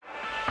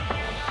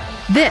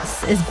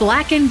This is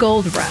Black and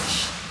Gold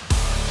Rush,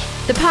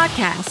 the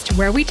podcast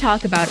where we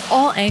talk about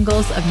all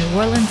angles of New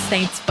Orleans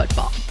Saints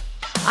football.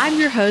 I'm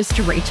your host,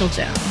 Rachel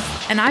Jones,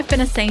 and I've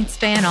been a Saints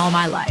fan all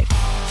my life,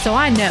 so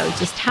I know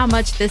just how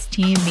much this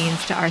team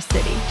means to our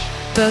city,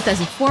 both as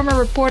a former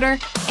reporter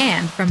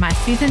and from my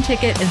season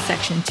ticket in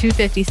Section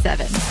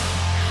 257.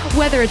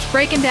 Whether it's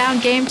breaking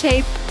down game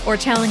tape or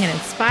telling an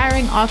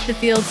inspiring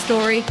off-the-field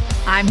story,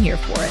 I'm here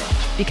for it,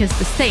 because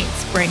the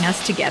Saints bring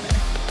us together.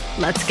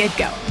 Let's get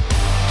going.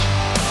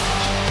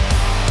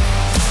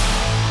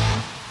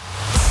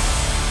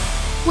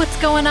 What's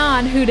going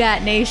on, Who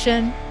Dat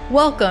Nation?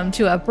 Welcome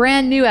to a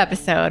brand new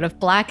episode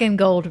of Black and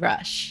Gold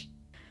Rush.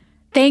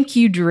 Thank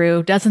you,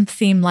 Drew, doesn't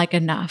seem like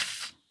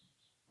enough.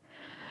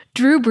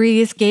 Drew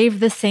Brees gave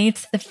the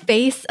Saints the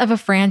face of a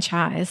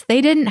franchise they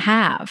didn't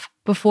have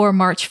before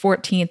March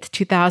 14th,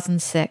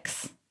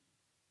 2006.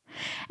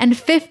 And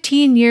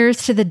 15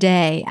 years to the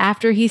day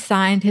after he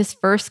signed his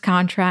first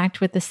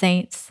contract with the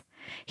Saints,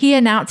 he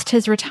announced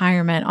his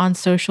retirement on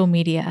social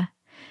media,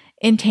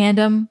 in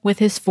tandem with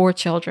his 4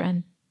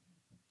 children.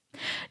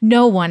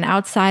 No one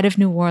outside of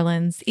New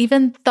Orleans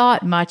even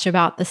thought much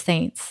about the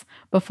Saints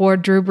before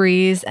Drew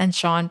Brees and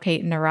Sean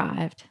Payton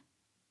arrived.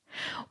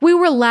 We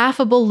were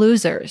laughable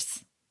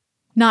losers,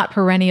 not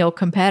perennial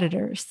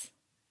competitors.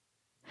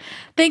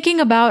 Thinking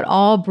about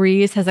all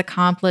Brees has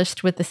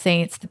accomplished with the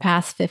Saints the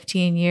past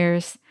 15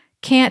 years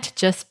can't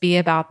just be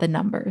about the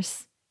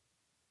numbers.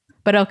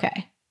 But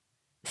okay,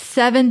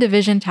 7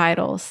 division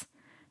titles,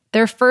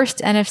 their first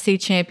NFC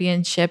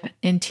championship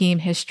in team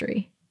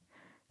history.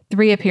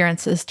 3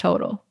 appearances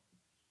total.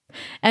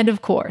 And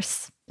of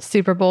course,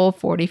 Super Bowl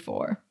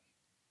 44.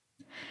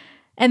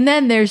 And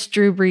then there's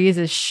Drew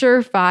Brees'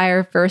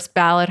 surefire first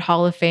ballot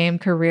Hall of Fame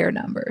career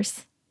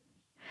numbers.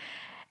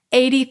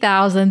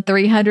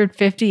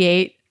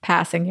 80,358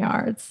 passing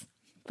yards,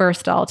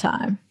 first all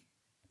time.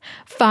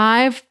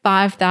 5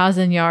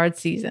 5,000-yard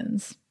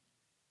seasons.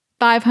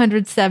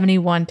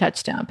 571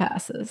 touchdown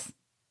passes.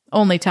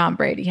 Only Tom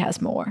Brady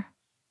has more.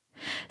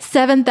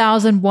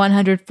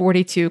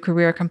 7,142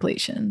 career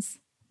completions,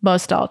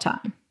 most all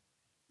time.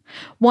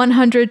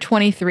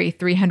 123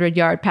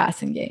 300-yard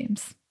passing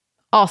games,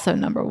 also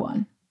number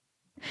 1.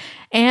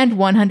 And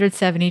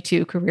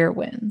 172 career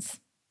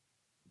wins.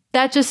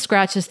 That just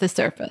scratches the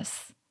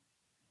surface.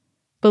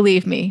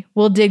 Believe me,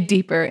 we'll dig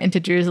deeper into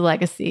Drew's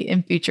legacy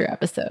in future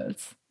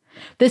episodes.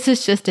 This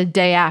is just a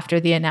day after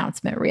the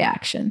announcement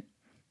reaction.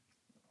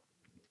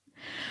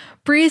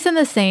 Brees and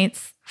the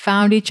Saints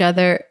found each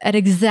other at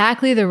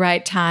exactly the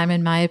right time,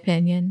 in my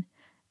opinion,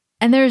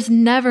 and there's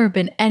never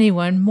been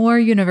anyone more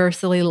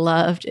universally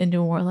loved in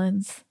New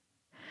Orleans.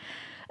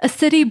 A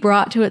city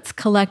brought to its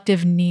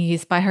collective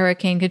knees by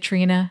Hurricane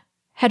Katrina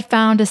had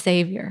found a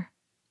savior.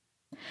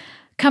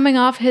 Coming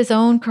off his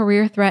own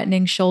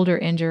career-threatening shoulder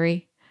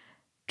injury,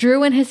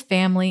 Drew and his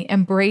family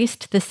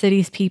embraced the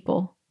city's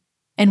people,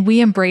 and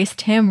we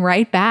embraced him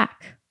right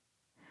back.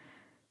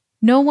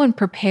 No one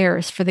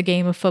prepares for the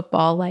game of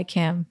football like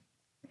him.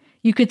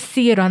 You could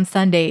see it on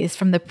Sundays,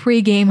 from the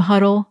pre-game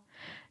huddle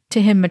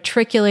to him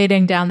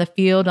matriculating down the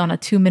field on a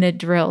 2-minute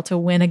drill to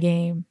win a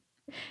game.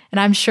 And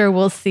I'm sure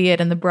we'll see it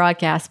in the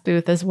broadcast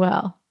booth as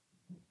well.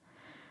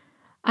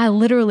 I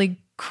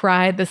literally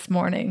cried this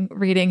morning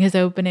reading his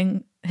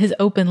open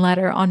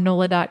letter on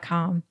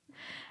NOLA.com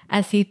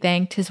as he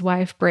thanked his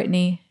wife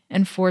Brittany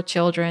and 4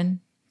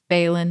 children,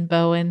 Balin,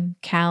 Bowen,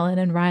 Callan,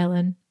 and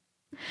Rylan.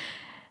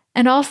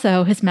 And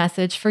also his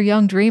message for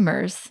young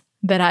dreamers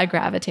that I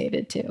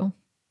gravitated to.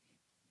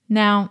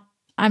 Now,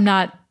 I'm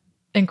not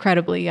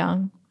incredibly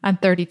young. I'm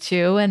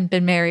 32 and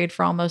been married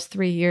for almost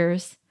 3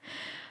 years.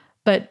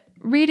 But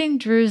reading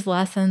Drew's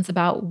lessons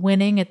about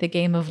winning at the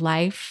game of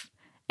life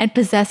and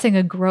possessing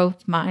a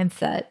growth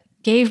mindset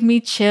gave me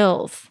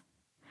chills.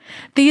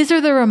 These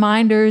are the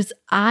reminders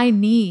I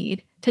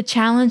need to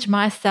challenge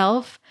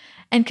myself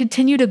and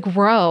continue to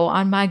grow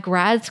on my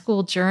grad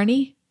school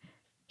journey,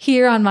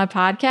 here on my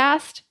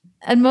podcast,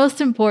 and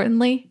most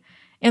importantly,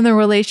 in the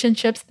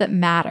relationships that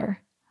matter,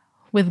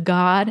 with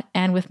God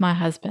and with my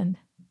husband.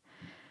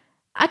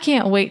 I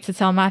can't wait to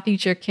tell my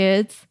future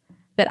kids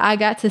that I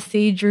got to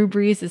see Drew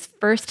Brees'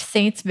 first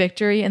Saints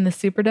victory in the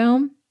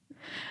Superdome,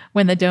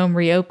 when the Dome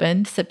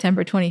reopened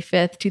September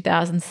 25th,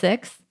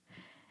 2006,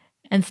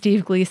 and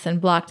Steve Gleason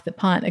blocked the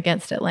punt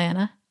against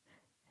Atlanta,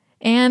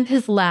 and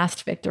his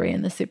last victory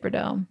in the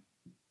Superdome,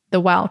 the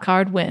wild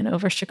card win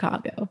over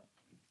Chicago.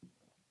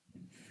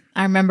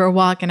 I remember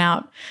walking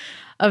out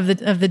of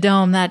the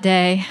Dome that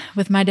day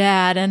with my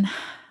dad and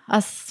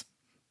us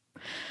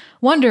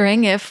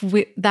wondering if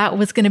that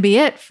was going to be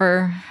it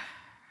for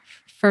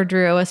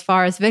Drew as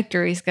far as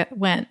victories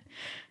went.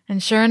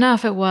 And sure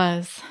enough, it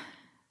was.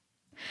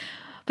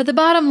 But the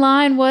bottom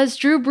line was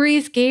Drew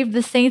Brees gave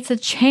the Saints a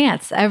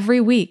chance every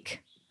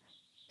week.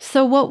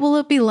 So what will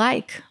it be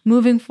like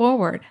moving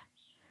forward?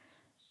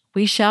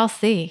 We shall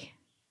see.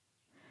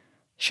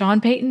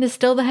 Sean Payton is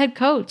still the head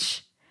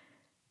coach,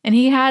 and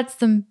he had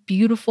some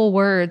beautiful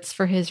words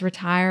for his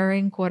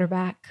retiring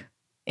quarterback,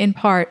 in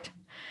part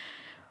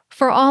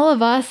For all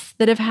of us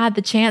that have had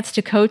the chance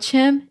to coach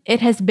him,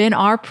 it has been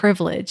our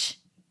privilege,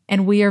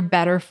 and we are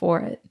better for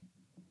it.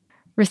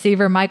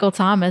 Receiver Michael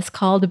Thomas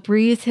called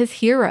Brees his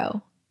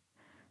hero.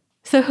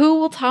 So who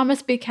will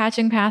Thomas be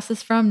catching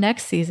passes from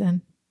next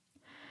season?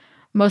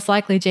 Most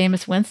likely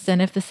Jameis Winston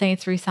if the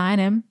Saints re-sign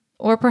him,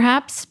 or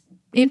perhaps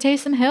even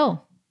Taysom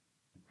Hill.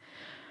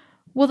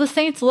 Will the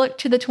Saints look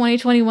to the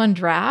 2021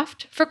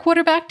 draft for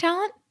quarterback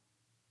talent?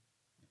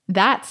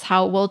 That's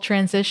how we'll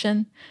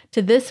transition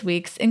to this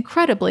week's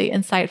incredibly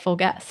insightful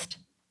guest,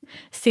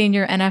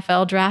 senior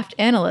NFL draft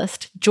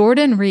analyst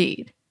Jordan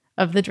Reid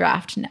of the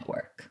Draft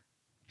Network.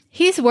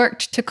 He's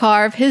worked to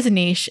carve his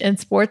niche in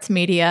sports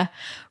media,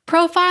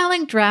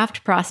 profiling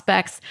draft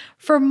prospects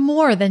for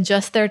more than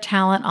just their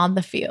talent on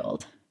the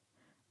field.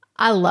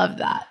 I love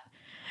that.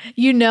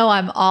 You know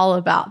I'm all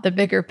about the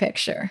bigger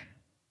picture.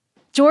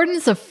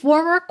 Jordan's a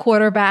former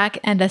quarterback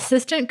and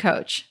assistant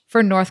coach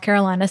for North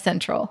Carolina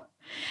Central,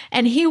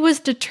 and he was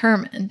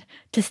determined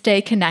to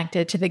stay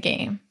connected to the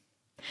game.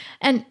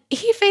 And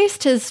he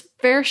faced his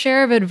fair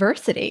share of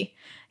adversity.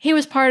 He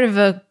was part of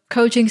a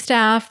coaching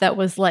staff that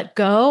was let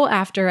go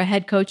after a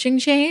head coaching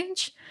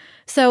change.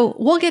 So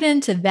we'll get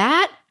into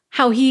that,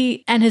 how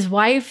he and his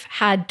wife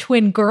had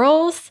twin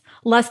girls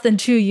less than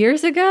 2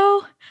 years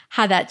ago,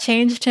 how that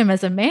changed him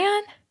as a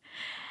man,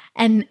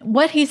 and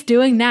what he's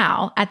doing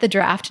now at the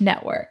Draft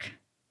Network.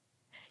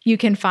 You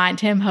can find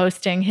him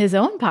hosting his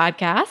own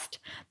podcast,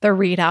 The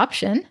Reid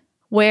Option,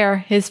 where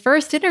his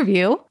first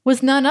interview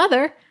was none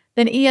other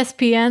than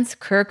ESPN's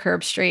Kirk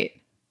Herbstreit.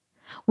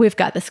 We've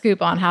got the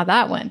scoop on how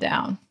that went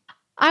down.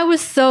 I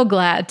was so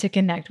glad to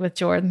connect with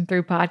Jordan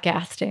through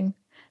podcasting,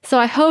 so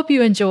I hope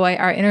you enjoy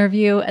our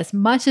interview as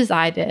much as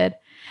I did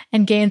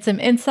and gain some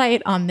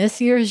insight on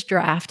this year's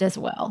draft as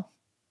well.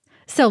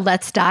 So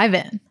let's dive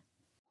in.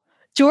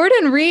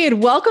 Jordan Reid,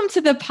 welcome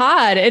to the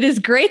pod. It is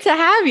great to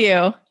have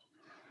you.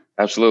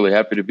 Absolutely.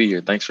 Happy to be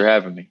here. Thanks for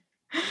having me.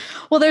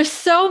 Well, there's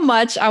so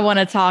much I want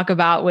to talk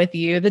about with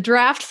you. The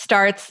draft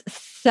starts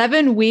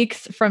 7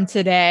 weeks from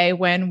today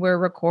when we're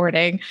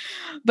recording.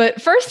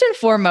 But first and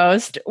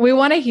foremost, we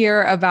want to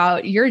hear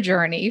about your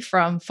journey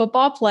from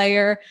football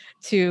player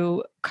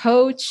to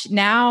coach,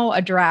 now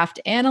a draft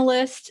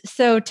analyst.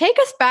 So take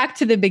us back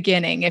to the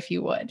beginning, if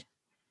you would.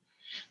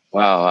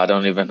 Wow, I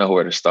don't even know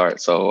where to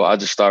start. So I'll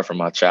just start from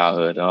my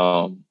childhood.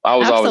 I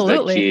was always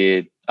that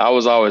kid. I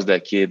was always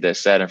that kid that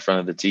sat in front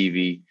of the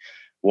TV,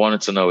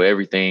 wanted to know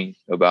everything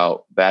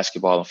about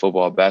basketball and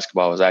football.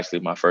 Basketball was actually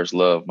my first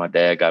love. My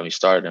dad got me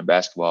started in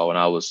basketball when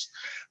I was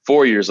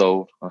 4 years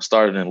old. I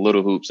started in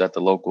little hoops at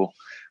the local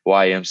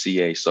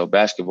YMCA. So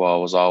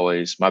basketball was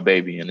always my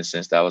baby in a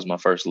sense. That was my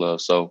first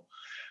love. So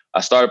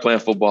I started playing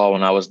football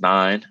when I was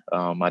 9.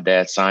 My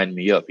dad signed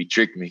me up. He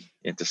tricked me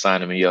into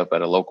signing me up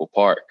at a local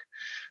park.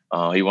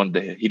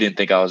 He didn't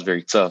think I was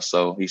very tough.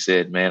 So he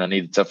said, man, I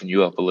need to toughen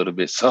you up a little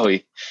bit. So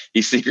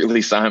he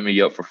secretly signed me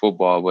up for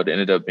football, but it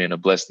ended up being a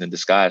blessing in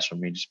disguise for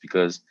me just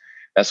because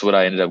that's what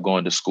I ended up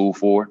going to school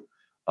for.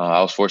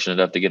 I was fortunate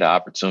enough to get an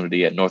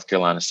opportunity at North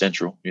Carolina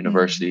Central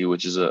University,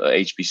 which is a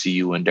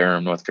HBCU in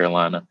Durham, North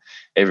Carolina.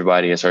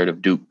 Everybody has heard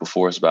of Duke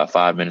before. It's about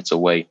 5 minutes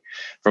away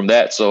from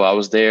that. So I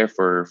was there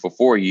for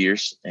 4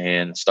 years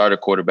and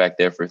started quarterback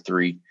there for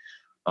 3.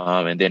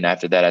 And then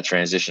after that, I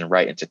transitioned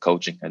right into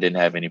coaching. I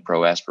didn't have any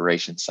pro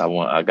aspirations.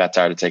 I got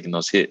tired of taking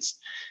those hits,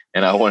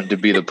 and I wanted to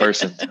be the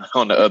person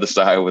on the other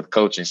side with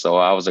coaching. So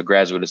I was a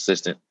graduate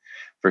assistant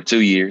for 2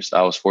 years.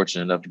 I was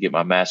fortunate enough to get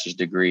my master's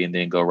degree and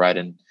then go right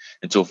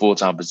into a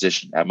full-time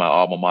position at my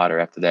alma mater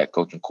after that,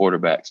 coaching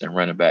quarterbacks and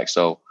running backs.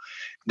 So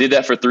did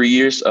that for 3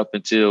 years up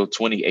until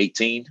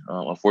 2018.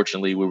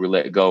 Unfortunately, we were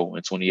let go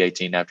in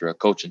 2018 after a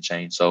coaching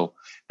change. So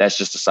that's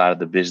just the side of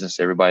the business.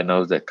 Everybody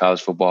knows that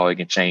college football, it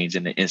can change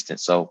in an instant.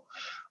 So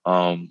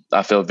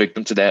I fell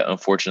victim to that,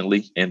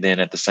 unfortunately. And then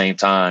at the same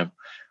time,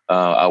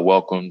 I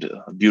welcomed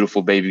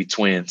beautiful baby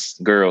twins,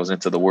 girls,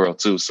 into the world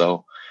too.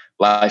 So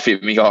life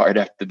hit me hard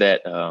after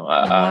that.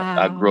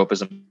 I grew up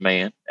as a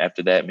man.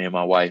 After that, me and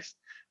my wife,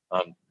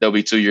 they'll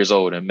be 2 years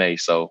old in May.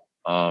 So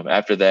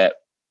after that,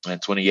 in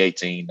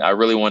 2018, I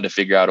really wanted to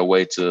figure out a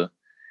way to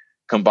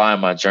combine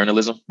my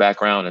journalism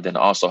background and then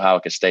also how I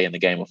could stay in the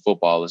game of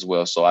football as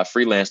well. So I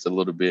freelanced a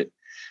little bit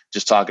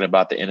just talking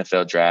about the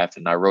NFL draft,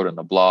 and I wrote in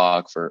a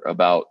blog for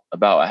about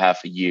a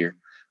half a year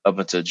up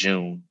until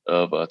June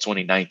of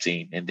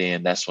 2019. And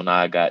then that's when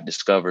I got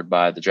discovered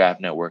by the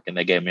Draft Network, and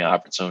they gave me an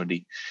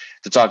opportunity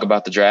to talk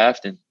about the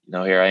draft. And,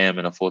 here I am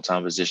in a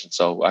full-time position.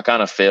 So I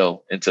kind of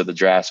fell into the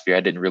draft sphere. I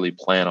didn't really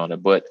plan on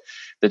it, but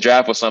the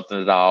draft was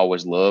something that I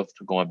always loved.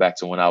 Going back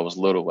to when I was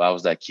little, I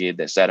was that kid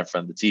that sat in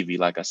front of the TV,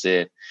 like I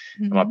said.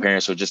 Mm-hmm. And my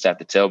parents would just have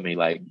to tell me,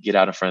 like, get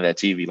out in front of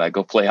that TV, like,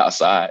 go play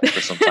outside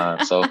for some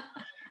time. So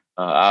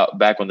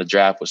back when the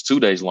draft was 2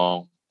 days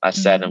long, I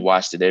sat and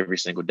watched it every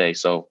single day.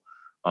 So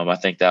I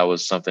think that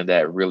was something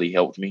that really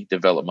helped me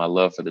develop my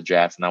love for the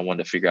draft. And I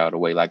wanted to figure out a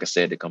way, like I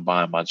said, to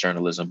combine my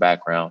journalism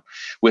background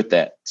with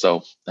that.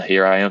 So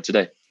here I am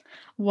today.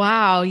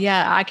 Wow.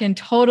 Yeah, I can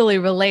totally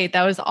relate.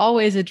 That was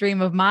always a dream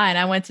of mine.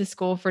 I went to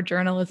school for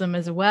journalism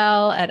as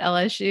well at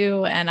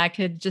LSU, and I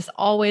could just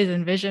always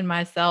envision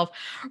myself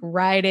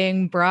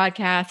writing,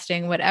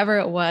 broadcasting, whatever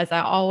it was.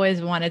 I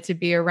always wanted to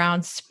be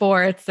around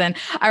sports. And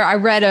I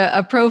read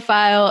a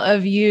profile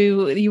of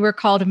you. You were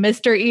called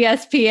Mr.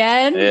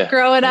 ESPN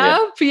growing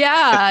up.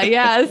 Yeah.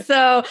 Yeah.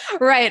 So,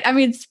 right. I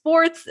mean,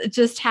 sports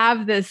just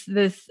have this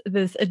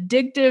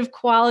addictive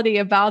quality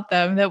about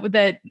them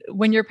that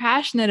when you're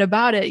passionate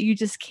about it, you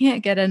just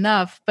can't get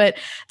enough. But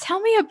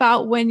tell me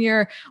about when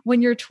your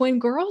twin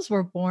girls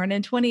were born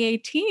in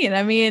 2018.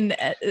 I mean,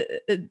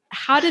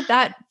 how did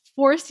that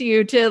force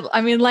you to,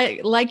 I mean,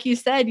 like you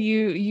said,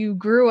 you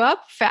grew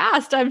up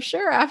fast, I'm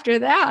sure, after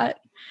that.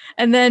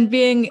 And then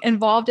being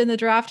involved in the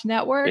Draft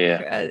Network,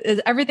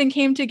 everything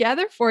came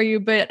together for you,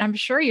 but I'm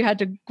sure you had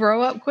to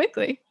grow up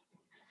quickly.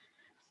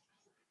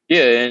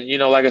 Yeah.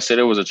 And, like I said,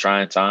 it was a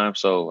trying time.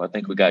 So I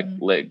think we got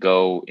let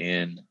go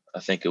in, I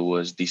think it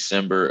was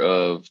December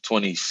of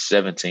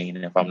 2017,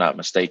 if I'm not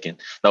mistaken.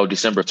 No,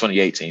 December of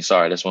 2018.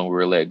 Sorry, that's when we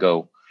were let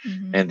go.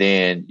 And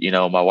then,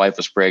 my wife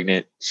was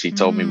pregnant. She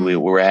told me we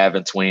were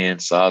having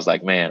twins. So I was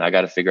like, man, I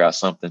got to figure out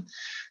something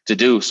to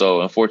do.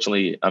 So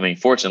fortunately,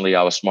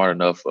 I was smart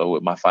enough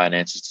with my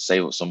finances to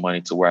save up some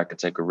money to where I could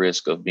take a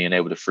risk of being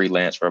able to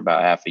freelance for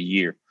about half a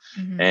year.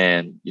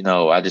 And,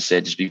 I just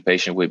said, just be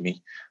patient with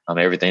me.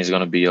 Everything's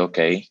going to be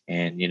okay.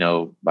 And,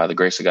 by the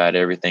grace of God,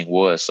 everything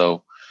was.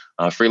 So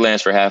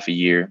freelance for half a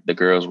year. The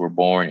girls were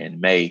born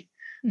in May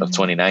of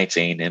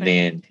 2019. And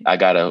then I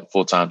got a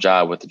full-time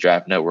job with the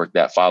Draft Network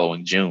that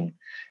following June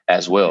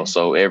as well.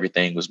 So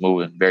everything was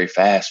moving very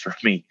fast for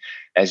me,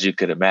 as you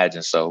could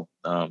imagine. So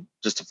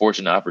just a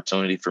fortunate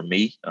opportunity for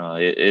me.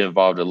 It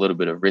involved a little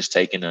bit of risk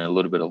taking and a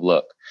little bit of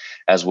luck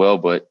as well.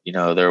 But,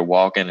 they're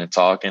walking and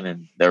talking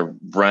and they're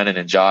running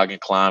and jogging,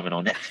 climbing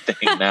on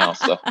everything now.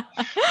 So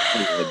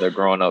they're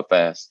growing up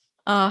fast.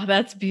 Oh,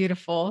 that's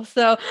beautiful.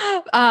 So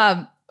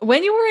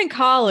when you were in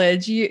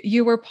college,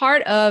 you were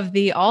part of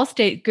the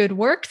Allstate Good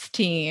Works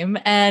team,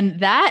 and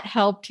that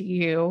helped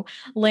you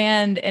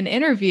land an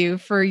interview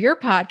for your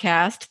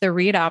podcast, The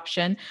Read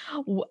Option.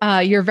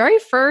 Your very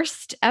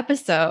first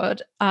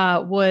episode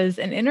was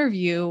an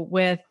interview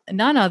with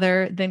none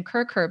other than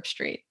Kirk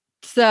Herbstreit.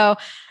 So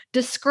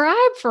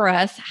describe for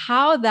us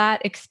how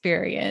that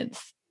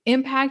experience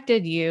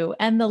impacted you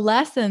and the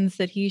lessons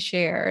that he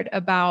shared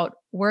about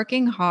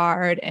working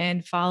hard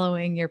and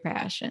following your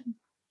passion.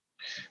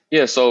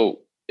 Yeah,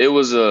 so it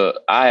was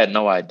I had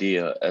no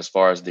idea as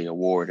far as the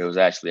award. It was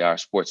actually our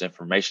sports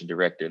information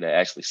director that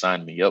actually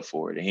signed me up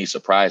for it. And he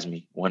surprised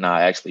me when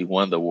I actually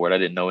won the award. I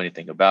didn't know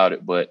anything about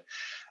it, but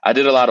I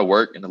did a lot of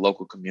work in the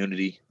local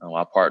community.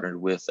 I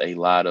partnered with a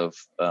lot of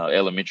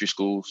elementary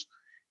schools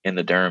in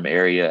the Durham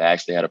area. I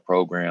actually had a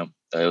program.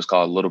 It was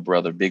called Little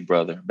Brother, Big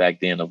Brother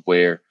back then, of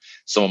where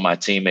some of my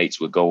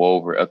teammates would go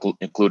over,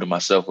 including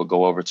myself, would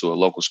go over to a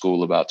local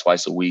school about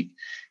twice a week.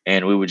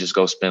 And we would just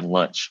go spend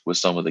lunch with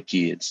some of the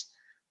kids.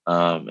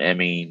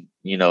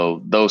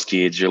 Those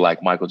kids, you're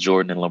like Michael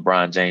Jordan and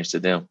LeBron James to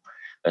them,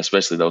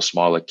 especially those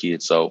smaller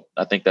kids. So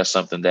I think that's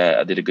something that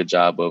I did a good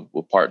job of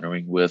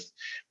partnering with.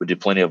 We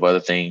did plenty of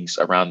other things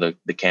around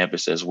the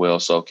campus as well.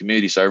 So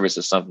community service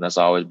is something that's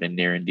always been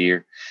near and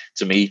dear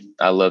to me.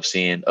 I love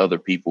seeing other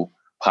people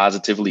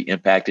positively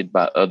impacted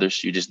by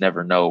others. You just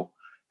never know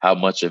how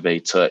much of a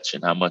touch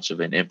and how much of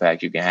an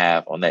impact you can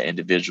have on that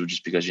individual,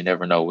 just because you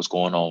never know what's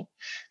going on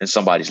in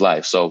somebody's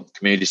life. So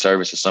community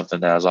service is something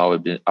that has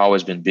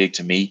always been big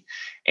to me.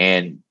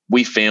 And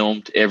we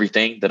filmed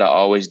everything that I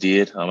always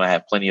did. I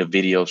have plenty of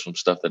videos from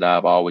stuff that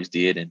I've always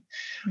did. And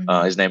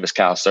his name is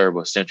Kyle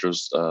Serba,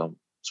 Central's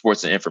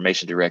sports and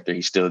information director.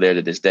 He's still there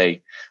to this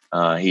day.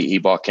 He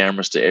bought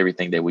cameras to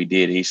everything that we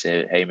did. He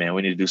said, "Hey man,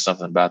 we need to do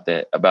something about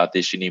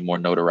this. You need more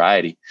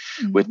notoriety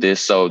with this."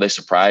 So they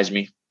surprised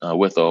me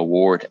with an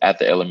award at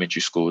the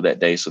elementary school that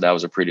day. So that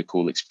was a pretty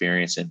cool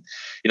experience. And,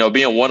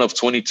 being one of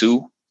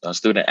 22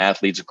 student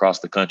athletes across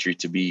the country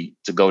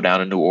to go down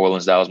to New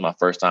Orleans, that was my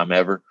first time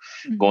ever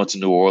going to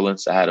New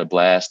Orleans. I had a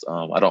blast.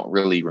 I don't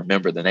really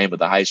remember the name of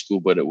the high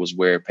school, but it was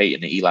where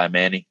Peyton and Eli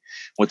Manning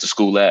went to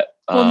school at.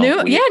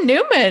 Newman.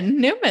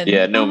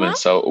 Yeah, Newman.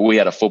 So we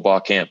had a football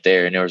camp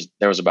there, and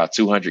there was about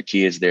 200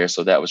 kids there.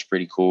 So that was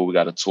pretty cool. We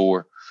got a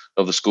tour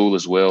of the school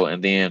as well.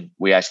 And then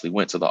we actually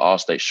went to the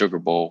Allstate Sugar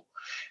Bowl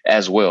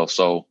as well.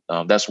 So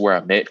that's where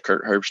I met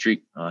Kirk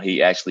Herbstreit.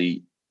 He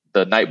actually,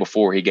 the night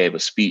before, he gave a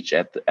speech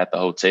at the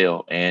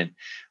hotel, and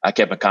I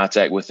kept in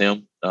contact with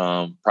him.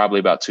 Probably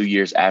about 2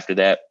 years after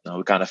that,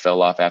 we kind of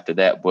fell off after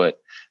that, but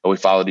we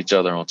followed each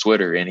other on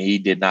Twitter, and he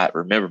did not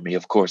remember me,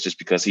 of course, just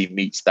because he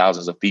meets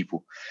thousands of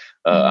people,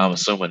 I'm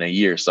assuming, a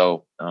year.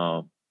 So,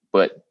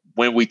 but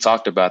when we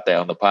talked about that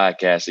on the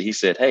podcast, he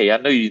said, "Hey, I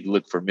know you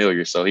look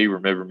familiar." So he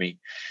remembered me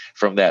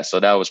from that. So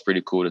that was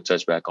pretty cool to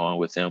touch back on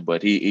with him.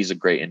 But he's a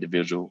great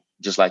individual.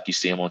 Just like you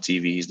see him on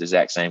TV, he's the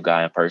exact same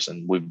guy in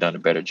person. We've done a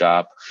better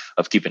job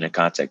of keeping in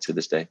contact to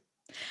this day.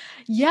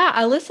 Yeah,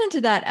 I listened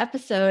to that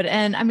episode,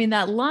 and I mean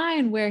that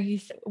line where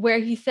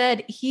he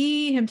said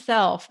he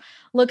himself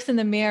looks in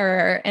the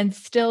mirror and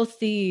still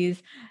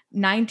sees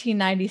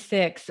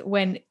 1996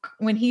 when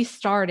he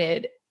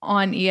started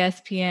on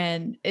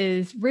ESPN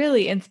is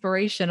really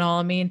inspirational.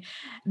 I mean,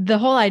 the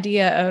whole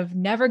idea of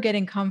never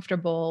getting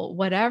comfortable,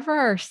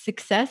 whatever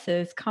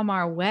successes come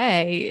our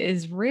way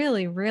is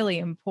really, really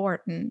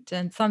important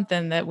and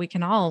something that we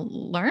can all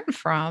learn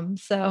from.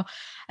 So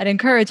I'd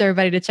encourage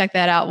everybody to check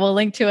that out. We'll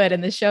link to it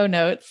in the show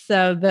notes.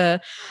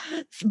 But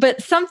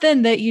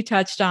something that you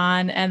touched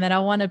on and that I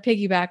want to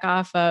piggyback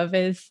off of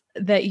is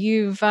that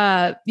you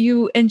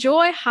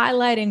enjoy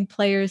highlighting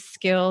players'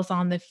 skills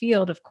on the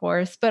field, of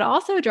course, but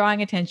also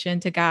drawing attention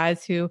to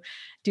guys who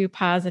do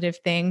positive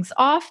things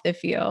off the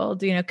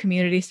field,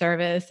 community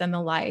service and the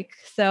like.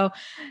 So,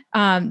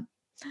 um,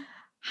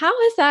 how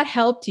has that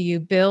helped you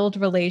build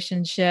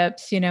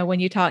relationships, when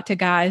you talk to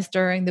guys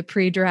during the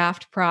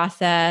pre-draft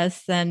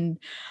process and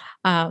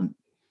um,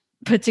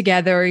 put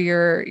together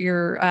your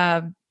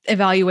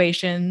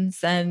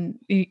evaluations and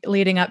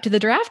leading up to the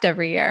draft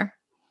every year?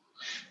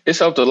 It's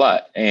helped a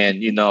lot.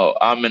 And,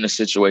 I'm in a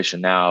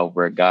situation now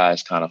where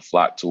guys kind of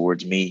flock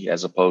towards me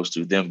as opposed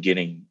to them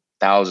getting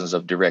thousands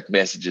of direct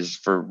messages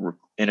for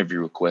interview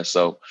requests.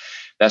 So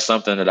that's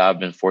something that I've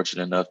been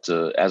fortunate enough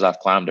to, as I've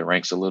climbed the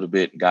ranks a little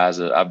bit, guys,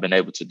 I've been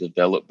able to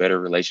develop better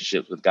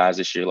relationships with guys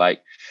this year.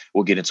 Like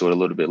we'll get into it a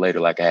little bit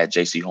later. Like I had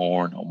JC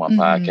Horn on my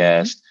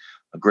podcast.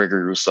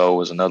 Gregory Rousseau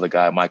is another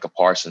guy, Micah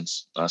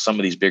Parsons, some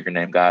of these bigger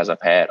name guys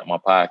I've had on my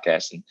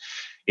podcast. And,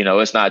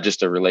 it's not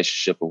just a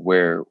relationship of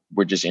where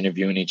we're just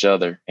interviewing each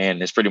other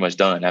and it's pretty much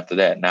done after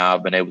that. Now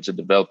I've been able to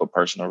develop a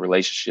personal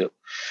relationship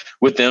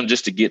with them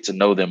just to get to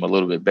know them a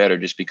little bit better,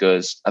 just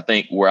because I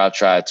think where I've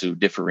tried to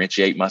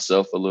differentiate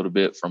myself a little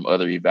bit from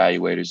other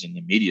evaluators in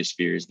the media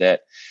sphere is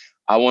that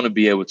I want to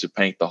be able to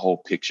paint the whole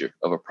picture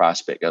of a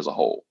prospect as a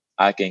whole.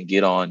 I can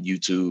get on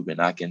YouTube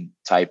and I can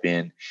type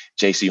in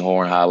JC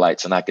Horn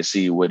highlights and I can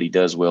see what he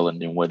does well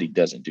and then what he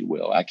doesn't do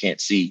well. I can't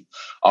see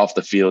off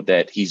the field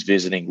that he's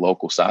visiting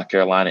local South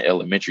Carolina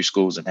elementary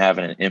schools and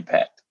having an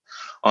impact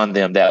on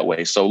them that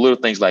way. So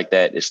little things like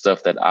that is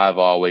stuff that I've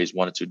always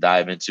wanted to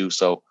dive into.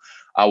 So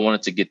I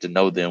wanted to get to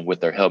know them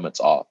with their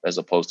helmets off as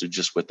opposed to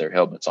just with their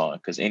helmets on,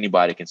 because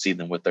anybody can see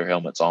them with their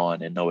helmets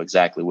on and know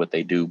exactly what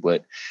they do.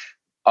 But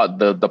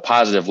the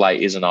positive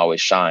light isn't always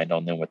shined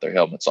on them with their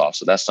helmets off.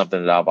 So that's something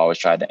that I've always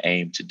tried to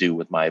aim to do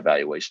with my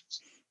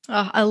evaluations.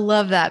 Oh, I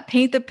love that.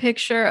 Paint the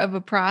picture of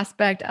a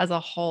prospect as a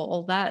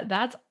whole.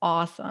 That's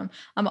awesome.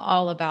 I'm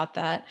all about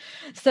that.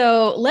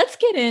 So let's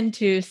get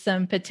into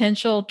some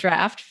potential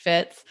draft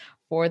fits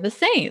for the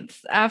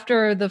Saints.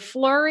 After the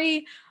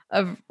flurry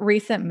of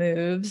recent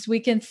moves, we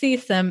can see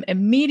some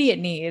immediate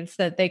needs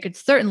that they could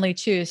certainly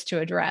choose to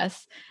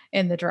address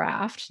in the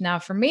draft. Now,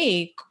 for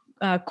me,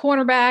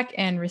 cornerback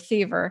and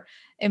receiver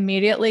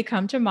immediately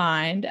come to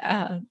mind.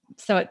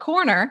 So at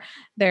corner,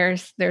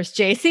 there's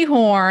JC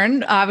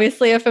Horn,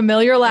 obviously a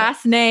familiar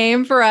last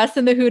name for us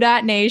in the Who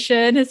Dat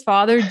Nation. His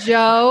father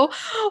Joe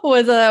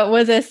was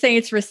a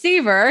Saints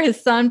receiver.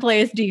 His son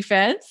plays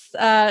defense.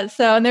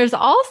 And there's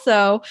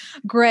also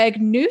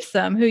Greg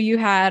Newsome, who you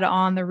had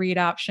on the Read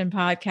Option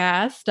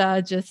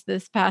podcast just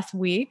this past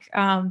week.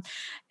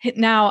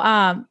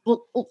 Now,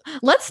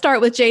 let's start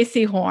with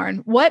JC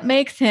Horn. What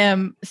makes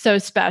him so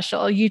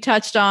special? You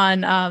touched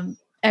on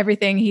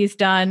everything he's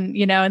done,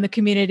 in the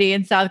community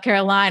in South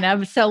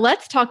Carolina. So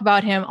let's talk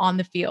about him on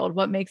the field.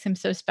 What makes him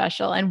so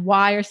special and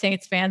why are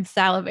Saints fans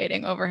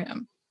salivating over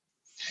him?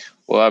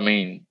 Well, I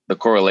mean, the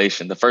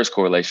first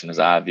correlation is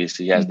obvious.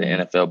 He has the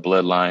NFL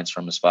bloodlines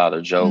from his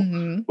father, Joe,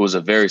 who was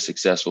a very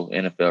successful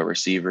NFL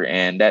receiver.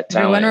 And that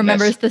talent. Everyone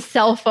remembers the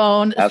cell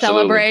phone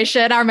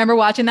celebration. I remember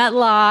watching that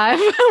live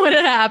when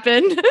it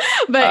happened.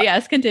 But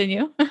yes,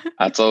 continue.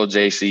 I told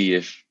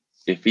JC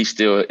if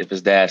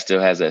his dad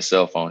still has that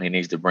cell phone, he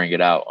needs to bring it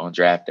out on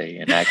draft day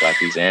and act like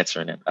he's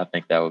answering it. I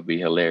think that would be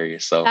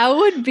hilarious. So that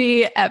would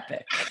be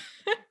epic.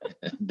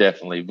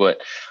 Definitely.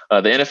 But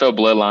the NFL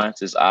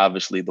bloodlines is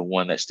obviously the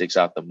one that sticks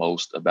out the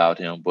most about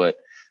him. But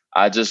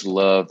I just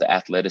love the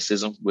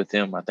athleticism with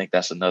him. I think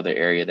that's another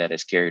area that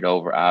has carried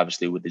over,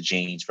 obviously, with the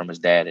genes from his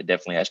dad. It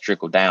definitely has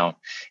trickled down,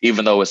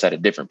 even though it's at a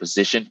different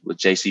position with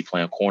JC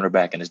playing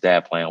cornerback and his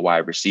dad playing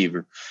wide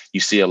receiver. You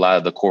see a lot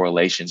of the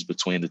correlations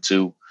between the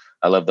two.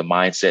 I love the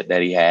mindset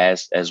that he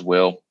has as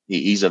well.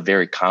 He's a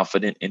very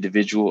confident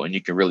individual, and you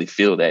can really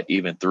feel that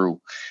even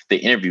through the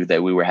interview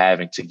that we were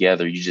having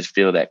together. You just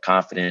feel that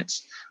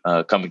confidence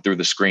coming through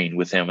the screen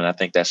with him. And I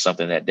think that's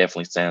something that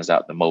definitely stands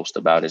out the most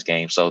about his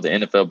game. So the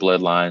NFL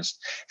bloodlines,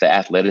 the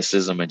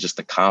athleticism, and just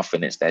the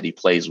confidence that he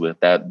plays with,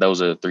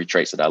 those are the three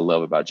traits that I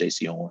love about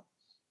JC Horn.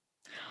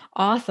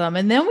 Awesome.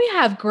 And then we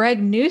have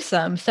Greg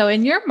Newsome. So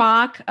in your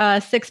mock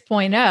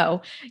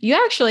 6.0, you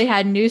actually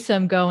had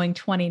Newsome going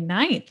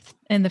 29th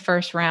in the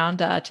first round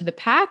to the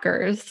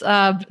Packers.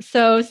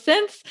 So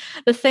since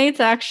the Saints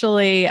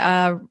actually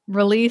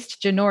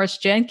released Janoris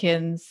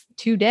Jenkins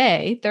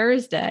today,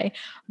 Thursday,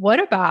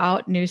 what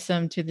about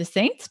Newsome to the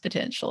Saints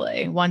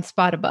potentially? One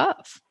spot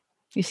above.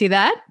 You see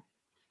that?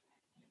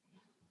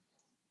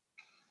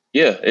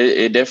 Yeah,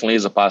 it definitely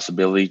is a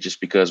possibility just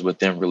because with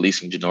them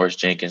releasing Janoris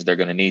Jenkins, they're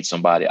going to need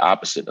somebody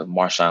opposite of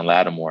Marshon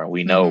Lattimore. And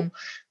we know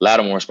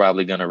Lattimore is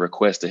probably going to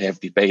request a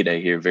hefty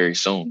payday here very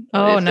soon.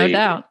 Oh, no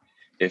doubt.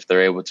 If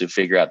they're able to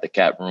figure out the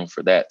cap room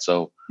for that.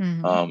 So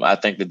I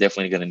think they're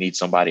definitely going to need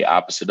somebody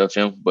opposite of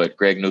him. But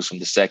Greg Newsome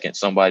II,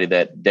 somebody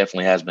that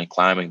definitely has been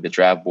climbing the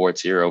draft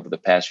boards here over the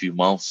past few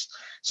months,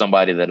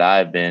 somebody that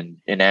I've been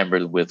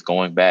enamored with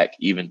going back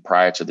even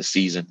prior to the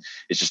season.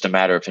 It's just a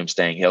matter of him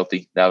staying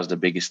healthy. That was the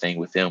biggest thing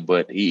with him.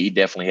 But he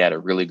definitely had a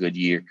really good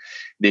year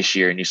this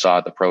year. And you saw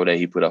at the pro day,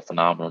 he put up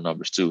phenomenal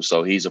numbers too.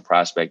 So he's a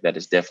prospect that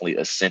is definitely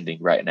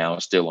ascending right now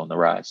and still on the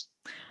rise.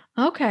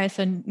 Okay,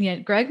 so yeah,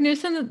 Greg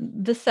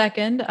Newsome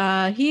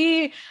II,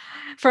 he,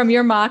 from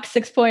your mock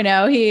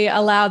 6.0, he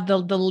allowed the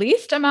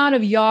least amount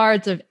of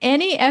yards of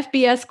any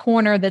FBS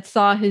corner that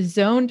saw his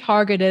zone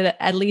targeted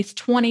at least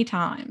 20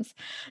 times.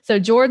 So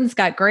Jordan's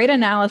got great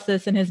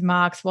analysis in his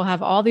mocks. We'll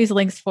have all these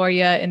links for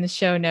you in the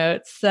show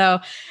notes. So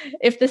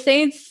if the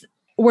Saints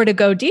were to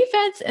go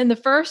defense in the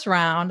first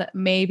round,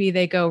 maybe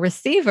they go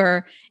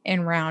receiver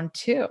in round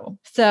 2.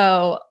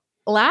 So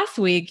last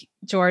week,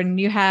 Jordan,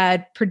 you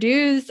had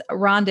Purdue's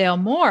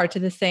Rondale Moore to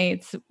the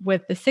Saints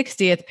with the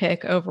 60th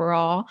pick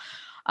overall,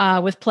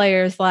 with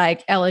players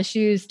like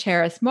LSU's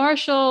Terrace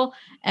Marshall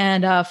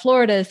and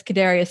Florida's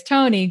Kadarius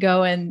Toney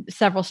going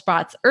several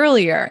spots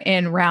earlier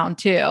in round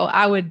 2.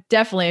 I would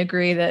definitely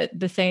agree that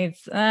the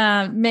Saints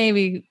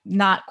maybe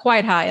not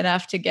quite high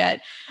enough to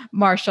get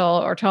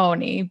Marshall or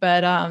Toney,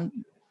 but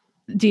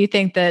do you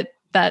think that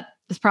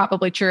is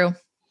probably true?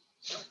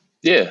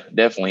 Yeah,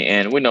 definitely.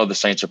 And we know the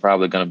Saints are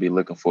probably going to be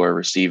looking for a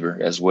receiver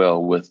as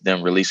well with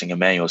them releasing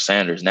Emmanuel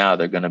Sanders. Now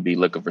they're going to be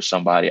looking for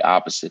somebody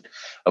opposite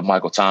of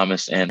Michael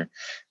Thomas. And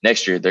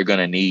next year, they're going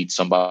to need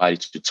somebody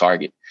to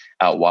target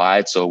out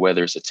wide. So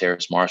whether it's a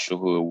Terrace Marshall,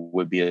 who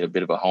would be a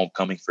bit of a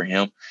homecoming for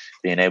him,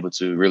 being able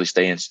to really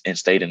stay in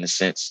state in the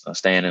sense of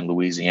staying in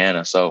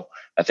Louisiana. So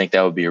I think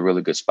that would be a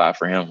really good spot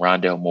for him.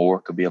 Rondale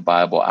Moore could be a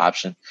viable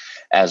option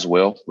as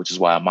well, which is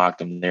why I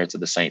mocked him there to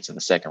the Saints in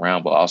the second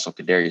round. But also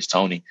Kadarius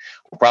Toney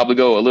will probably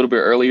go a little bit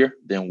earlier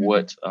than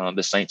what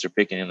the Saints are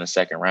picking in the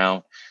second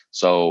round.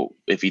 So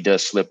if he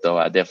does slip, though,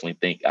 I definitely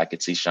think I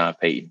could see Sean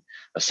Payton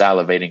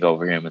salivating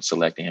over him and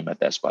selecting him at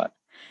that spot.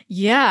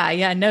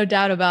 Yeah, no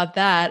doubt about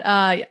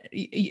that.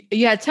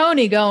 You had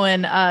Toney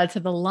going to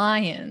the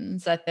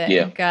Lions, I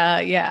think.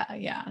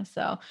 Yeah.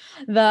 So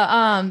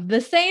the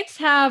Saints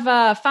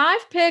have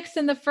 5 picks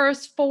in the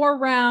first 4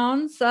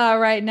 rounds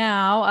right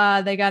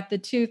now. They got the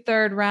 2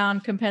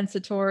 third-round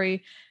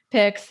compensatory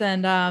picks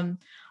and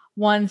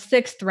 1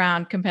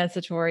 6th-round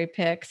compensatory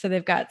pick. So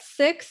they've got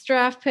 6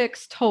 draft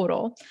picks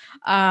total.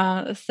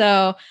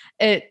 So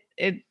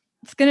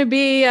it's going to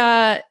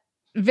be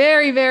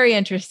very, very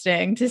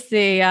interesting to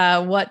see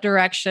what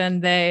direction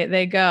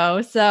they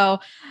go. So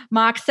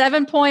Mach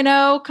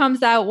 7.0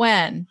 comes out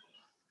when?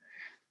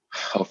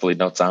 Hopefully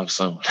no time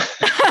soon.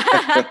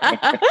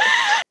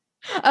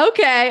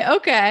 Okay.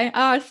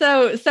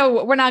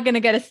 So we're not going to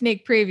get a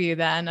sneak preview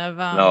then of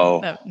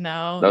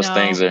no.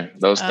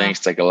 Those things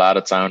take a lot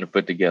of time to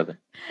put together.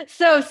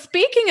 So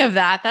speaking of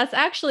that, that's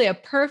actually a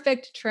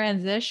perfect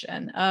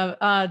transition.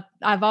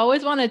 I've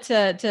always wanted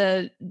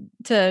to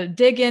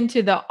dig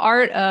into the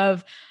art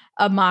of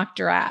a mock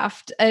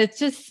draft. It's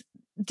just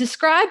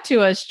describe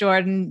to us,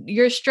 Jordan,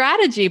 your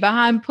strategy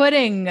behind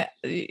putting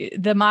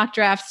the mock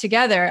drafts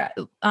together.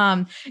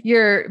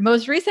 Your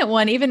most recent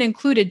one even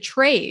included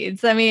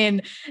trades. I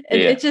mean,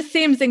 it just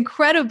seems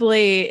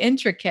incredibly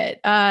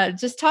intricate.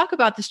 Just talk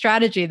about the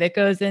strategy that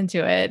goes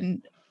into it.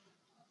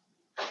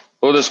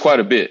 Well, there's quite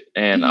a bit.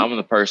 And I'm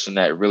the person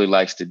that really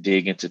likes to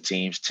dig into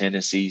teams'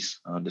 tendencies,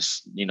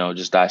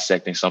 just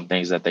dissecting some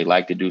things that they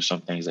like to do,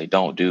 some things they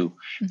don't do.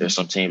 There's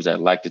some teams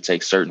that like to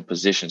take certain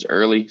positions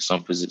early,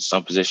 some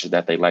positions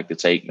that they like to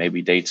take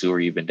maybe day 2 or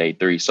even day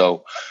 3.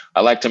 So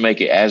I like to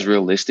make it as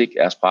realistic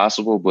as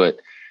possible, but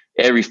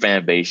every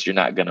fan base you're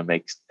not going to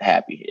make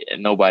happy.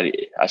 And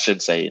I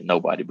shouldn't say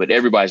nobody, but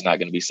everybody's not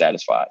going to be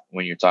satisfied.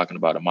 When you're talking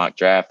about a mock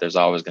draft, there's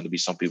always going to be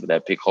some people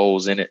that pick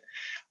holes in it.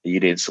 You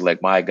didn't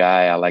select my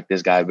guy. I like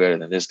this guy better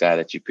than this guy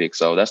that you picked.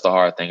 So that's the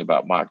hard thing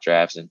about mock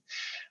drafts. And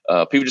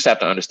people just have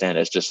to understand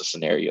that it's just a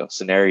scenario.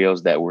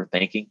 Scenarios that we're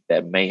thinking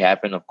that may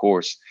happen. Of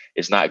course,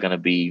 it's not going to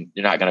be,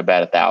 you're not going to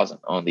bat 1,000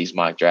 on these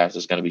mock drafts.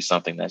 There's going to be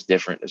something that's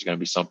different. There's going to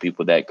be some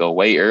people that go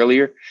way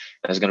earlier.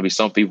 There's going to be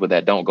some people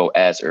that don't go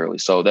as early.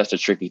 So that's the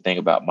tricky thing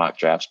about mock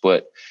drafts.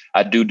 But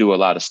I do a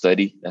lot of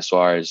study as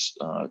far as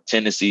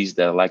tendencies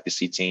that I like to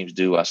see teams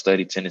do. I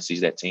study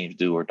tendencies that teams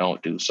do or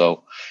don't do.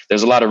 So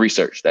there's a lot of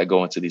research that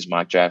go into these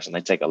mock drafts, and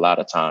they take a lot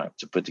of time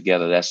to put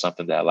together. That's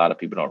something that a lot of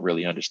people don't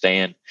really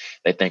understand.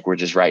 They think we're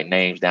just writing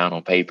names down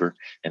on paper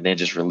and then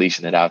just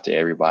releasing it out to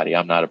everybody.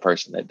 I'm not a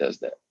person that does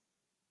that.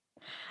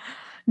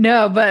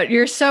 No, but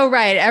you're so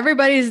right.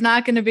 Everybody's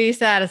not going to be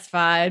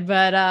satisfied,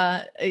 but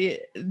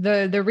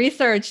the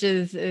research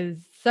is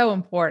so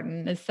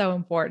important. It's so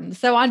important.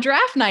 So on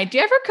draft night, do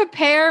you ever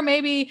compare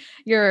maybe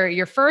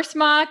your first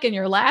mock and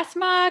your last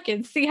mock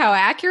and see how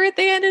accurate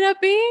they ended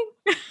up being?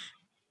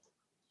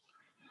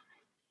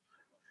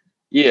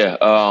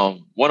 Yeah,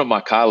 one of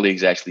my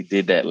colleagues actually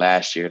did that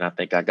last year, and I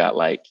think I got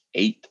like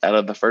 8 out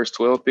of the first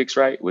 12 picks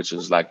right, which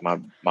is like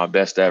my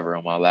best ever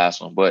on my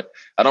last one. But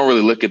I don't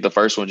really look at the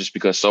first one just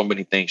because so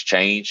many things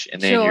change,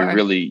 and then Sure.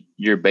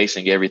 you're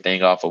basing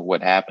everything off of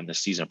what happened the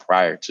season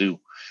prior to.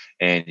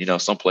 And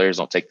some players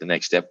don't take the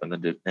next step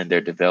in their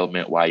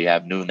development, while you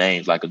have new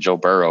names like a Joe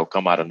Burrow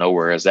come out of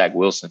nowhere, a Zach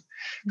Wilson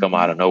come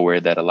out of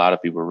nowhere that a lot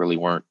of people really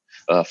weren't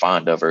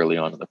fond of early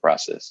on in the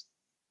process.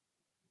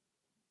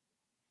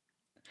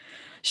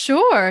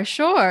 Sure,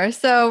 sure.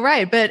 So,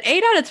 right. But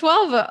 8 out of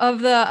 12 of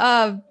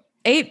the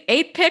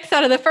eight picks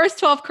out of the first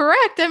 12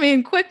 correct. I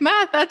mean, quick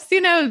math, that's,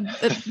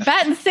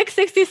 batting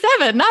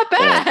 667. Not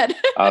bad. Yeah,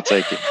 I'll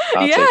take it.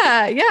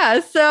 Yeah.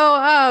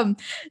 So,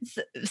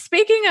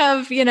 speaking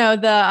of,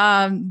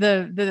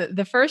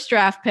 the first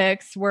draft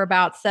picks were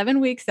about 7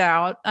 weeks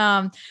out.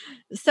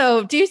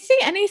 So do you see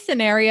any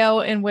scenario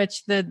in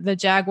which the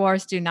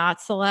Jaguars do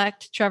not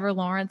select Trevor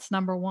Lawrence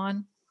number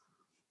 1?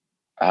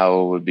 I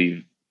would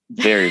be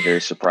very,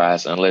 very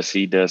surprised unless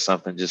he does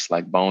something just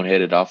like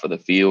boneheaded off of the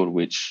field,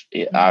 which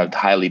I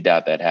highly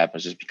doubt that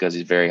happens just because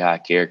he's very high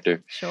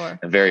character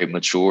and very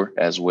mature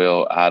as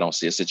well. I don't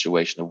see a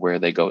situation of where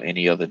they go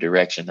any other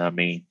direction. I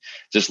mean,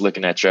 just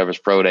looking at Trevor's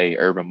pro day,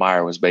 Urban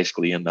Meyer was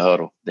basically in the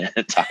huddle the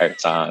entire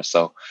time.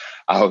 So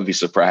I would be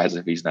surprised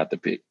if he's not the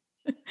pick.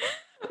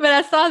 But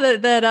I saw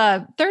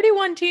that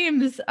 31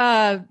 teams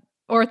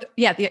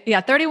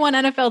 31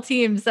 NFL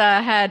teams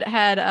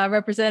had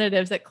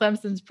representatives at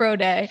Clemson's pro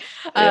day.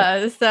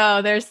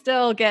 So they're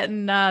still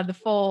getting the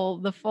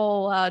full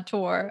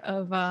tour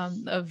of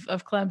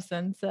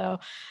Clemson.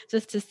 So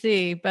just to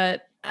see,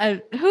 but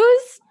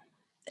who's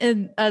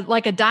in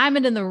like a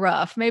diamond in the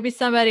rough, maybe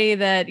somebody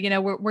that,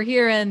 we're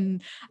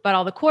hearing about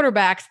all the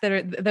quarterbacks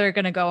that are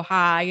going to go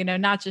high,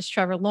 not just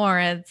Trevor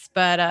Lawrence,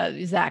 but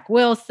Zach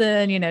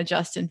Wilson,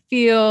 Justin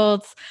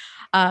Fields,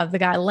 the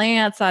guy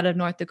Lance out of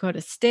North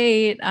Dakota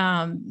State.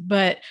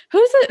 But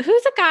who's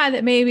a guy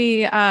that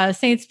maybe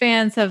Saints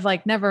fans have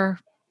like never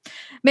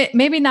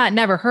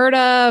heard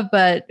of,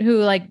 but who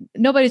like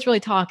nobody's really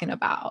talking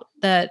about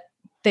that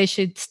they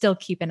should still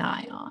keep an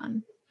eye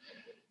on?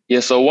 Yeah,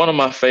 so one of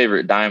my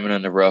favorite diamond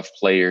in the rough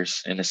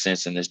players, in a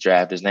sense, in this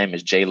draft, his name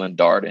is Jaelon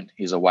Darden.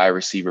 He's a wide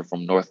receiver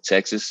from North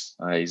Texas.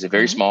 He's a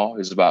very small.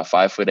 He's about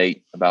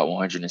 5'8", about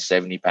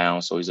 170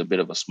 pounds. So he's a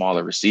bit of a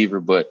smaller receiver,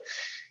 but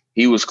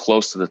he was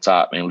close to the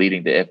top and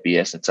leading the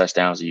FBS in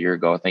touchdowns a year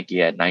ago. I think he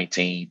had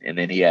 19, and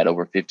then he had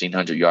over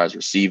 1,500 yards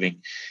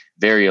receiving.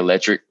 Very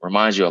electric.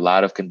 Reminds you a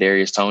lot of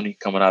Kadarius Toney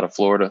coming out of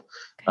Florida.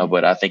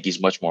 But I think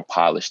he's much more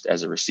polished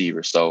as a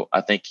receiver. So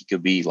I think he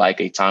could be like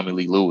a Tommy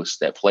Lee Lewis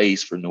that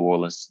plays for New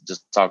Orleans,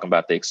 just talking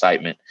about the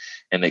excitement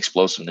and the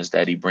explosiveness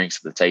that he brings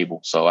to the table.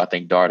 So I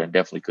think Darden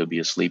definitely could be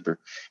a sleeper.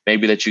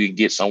 Maybe that you can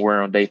get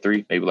somewhere on day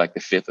 3, maybe like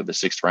the 5th or the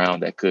 6th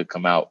round, that could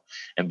come out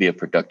and be a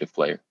productive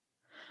player.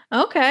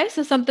 Okay,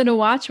 so something to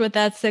watch with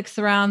that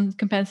 6th round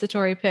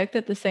compensatory pick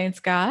that the Saints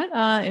got.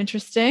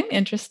 Interesting.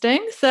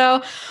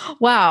 So,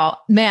 wow,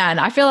 man,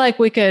 I feel like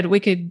we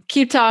could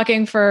keep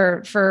talking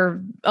for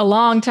a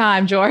long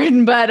time,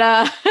 Jordan, but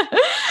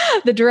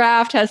the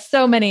draft has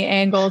so many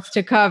angles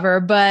to cover.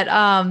 But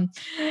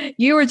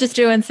you were just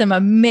doing some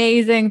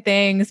amazing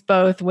things,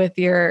 both with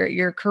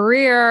your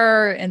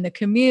career and the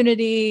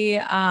community,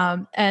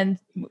 and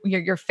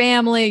your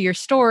family. Your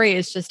story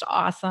is just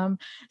awesome.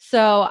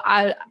 So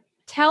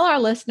tell our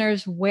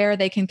listeners where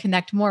they can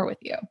connect more with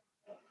you.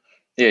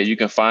 Yeah, you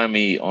can find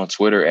me on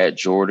Twitter at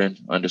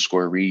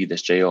Jordan_Reid.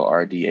 That's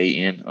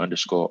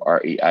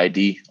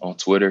JORDAN_REID on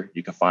Twitter.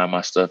 You can find my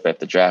stuff at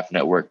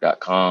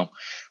thedraftnetwork.com.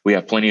 We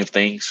have plenty of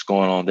things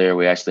going on there.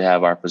 We actually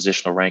have our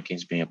positional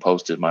rankings being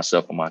posted,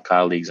 myself and my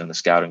colleagues in the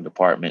scouting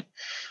department.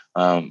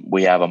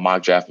 We have a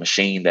mock draft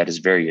machine that is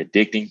very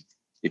addicting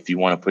if you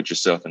want to put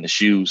yourself in the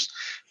shoes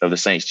of the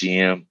Saints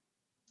GM.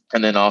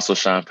 And then also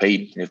Sean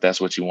Payton, if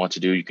that's what you want to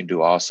do, you can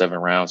do all 7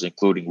 rounds,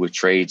 including with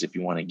trades if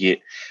you want to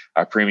get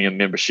our premium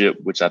membership,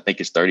 which I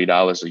think is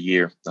 $30 a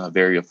year.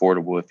 Very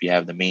affordable if you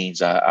have the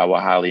means. I will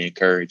highly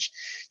encourage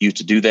you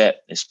to do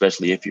that,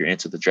 especially if you're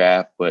into the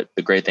draft. But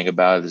the great thing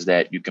about it is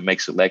that you can make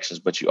selections,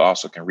 but you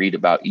also can read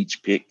about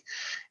each pick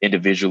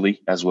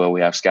individually as well. We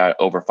have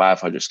over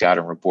 500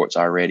 scouting reports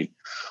already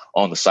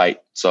on the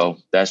site. So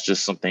that's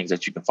just some things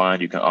that you can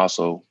find. You can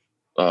also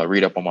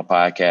read up on my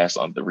podcast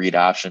on the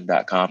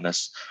readoption.com.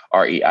 That's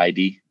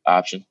REID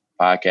option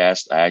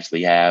podcast. I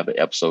actually have an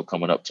episode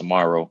coming up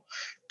tomorrow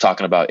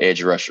talking about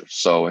edge rushers.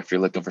 So if you're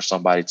looking for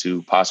somebody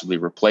to possibly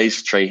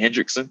replace Trey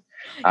Hendrickson,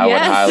 I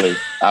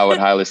would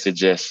highly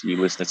suggest you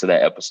listening to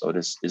that episode.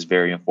 It's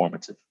very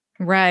informative.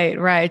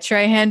 Right.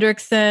 Trey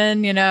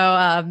Hendrickson,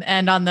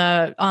 and on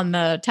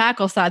the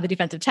tackle side, the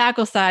defensive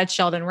tackle side,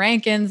 Sheldon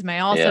Rankins may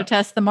also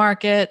test the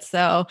market.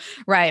 So,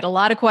 right. A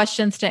lot of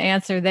questions to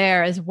answer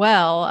there as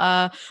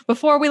well.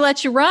 Before we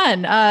let you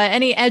run,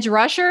 any edge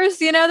rushers,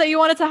 that you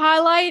wanted to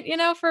highlight,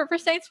 for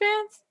Saints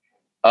fans?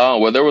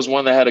 Well, there was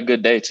one that had a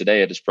good day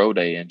today at his pro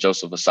day, and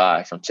Joseph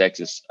Asai from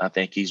Texas. I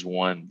think he's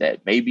one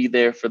that may be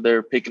there for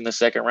their pick in the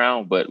 2nd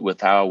round, but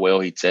with how well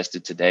he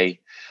tested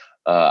today,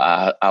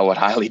 I would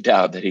highly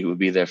doubt that he would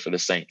be there for the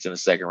Saints in the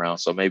second round.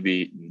 So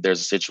maybe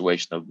there's a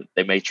situation of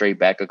they may trade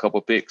back a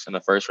couple picks in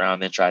the first round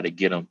and then try to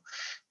get him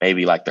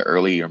maybe like the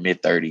early or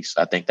mid 30s.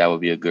 I think that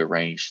would be a good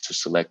range to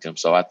select him.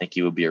 So I think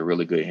he would be a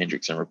really good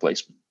Hendrickson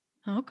replacement.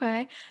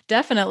 Okay,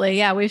 definitely.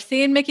 Yeah, we've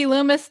seen Mickey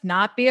Loomis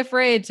not be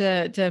afraid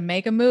to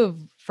make a move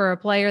for a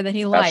player that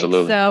he likes.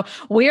 Absolutely. So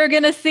we are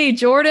going to see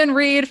Jordan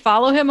Reed.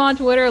 Follow him on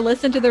Twitter.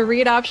 Listen to the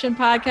Read Option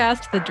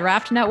podcast,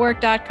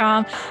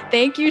 thedraftnetwork.com.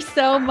 Thank you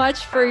so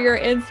much for your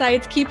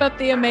insights. Keep up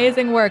the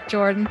amazing work,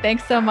 Jordan.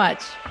 Thanks so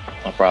much.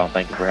 No problem.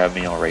 Thank you for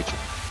having me on, Rachel.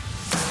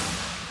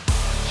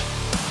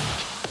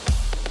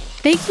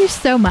 Thank you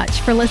so much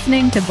for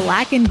listening to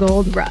Black and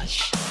Gold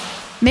Rush.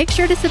 Make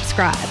sure to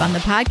subscribe on the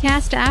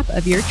podcast app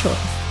of your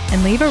choice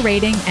and leave a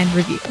rating and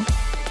review.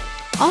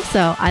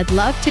 Also, I'd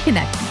love to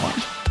connect more.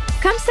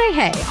 Come say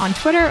hey on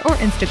Twitter or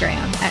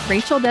Instagram at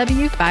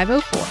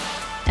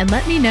RachelW504 and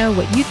let me know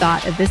what you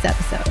thought of this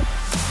episode.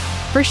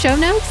 For show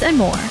notes and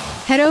more,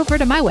 head over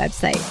to my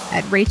website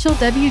at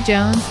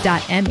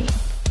rachelwjones.me.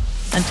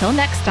 Until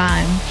next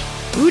time,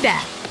 woo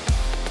dat.